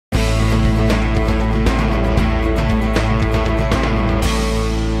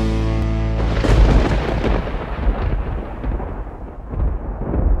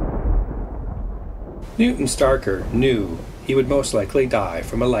Newton Starker knew he would most likely die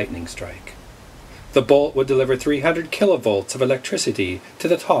from a lightning strike. The bolt would deliver 300 kilovolts of electricity to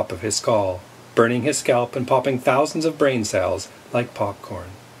the top of his skull, burning his scalp and popping thousands of brain cells like popcorn.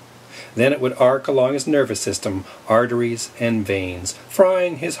 Then it would arc along his nervous system, arteries and veins,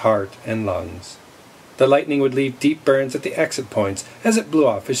 frying his heart and lungs. The lightning would leave deep burns at the exit points as it blew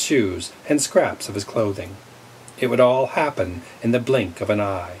off his shoes and scraps of his clothing. It would all happen in the blink of an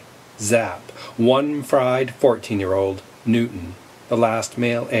eye. Zap, one fried 14-year-old Newton, the last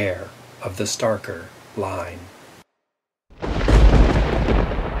male heir of the Starker line.